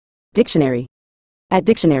Dictionary. At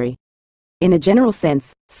dictionary. In a general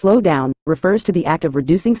sense, slow down refers to the act of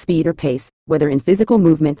reducing speed or pace, whether in physical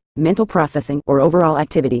movement, mental processing, or overall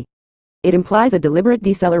activity. It implies a deliberate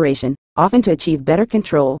deceleration, often to achieve better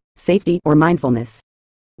control, safety, or mindfulness.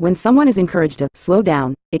 When someone is encouraged to slow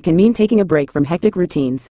down, it can mean taking a break from hectic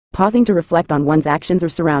routines, pausing to reflect on one's actions or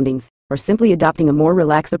surroundings, or simply adopting a more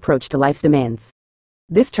relaxed approach to life's demands.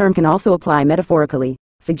 This term can also apply metaphorically,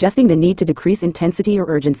 suggesting the need to decrease intensity or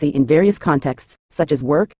urgency in various contexts, such as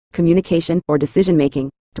work, communication, or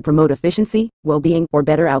decision-making, to promote efficiency, well-being, or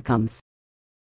better outcomes.